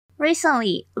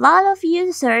Recently, a lot of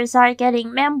users are getting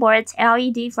mainboard's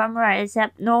LED firmware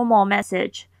accept normal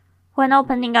message when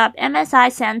opening up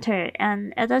MSI Center,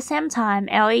 and at the same time,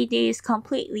 LED is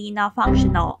completely not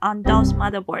functional on those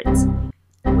motherboards,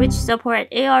 which support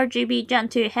ARGB Gen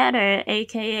 2 header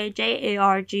aka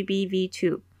JARGB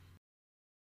V2.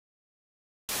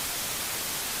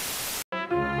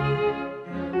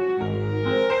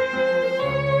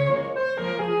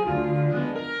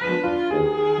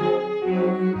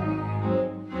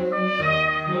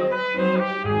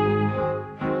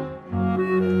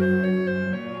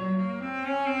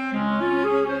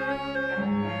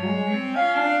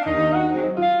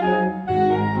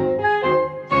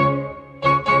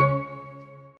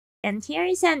 And here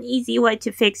is an easy way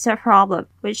to fix the problem,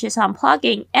 which is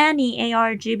unplugging any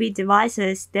ARGB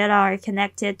devices that are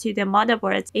connected to the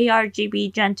motherboard's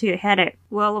ARGB Gen 2 header.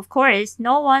 Well, of course,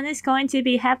 no one is going to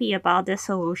be happy about this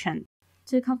solution.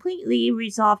 To completely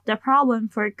resolve the problem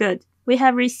for good, we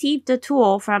have received the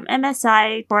tool from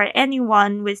MSI for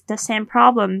anyone with the same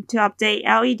problem to update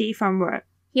LED firmware.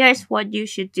 Here's what you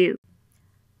should do.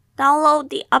 Download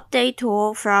the update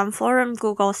tool from forum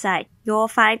Google site. You'll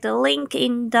find the link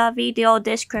in the video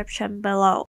description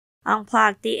below.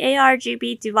 Unplug the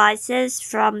ARGB devices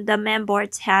from the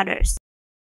mainboard's headers.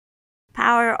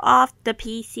 Power off the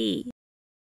PC.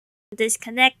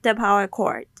 Disconnect the power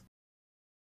cord.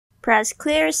 Press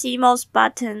clear CMOS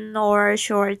button or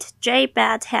short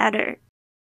JBAT header.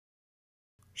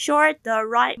 Short the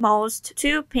rightmost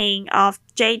 2 pin of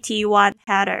JT1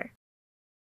 header.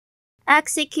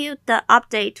 Execute the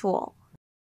update tool.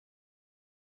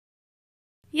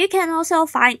 You can also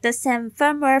find the same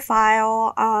firmware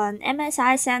file on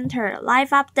MSI Center Live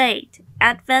Update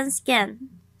Advanced Scan.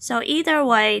 So either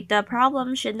way, the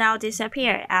problem should now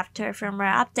disappear after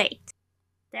firmware update.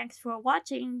 Thanks for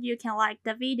watching. You can like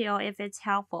the video if it's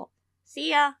helpful.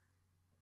 See ya!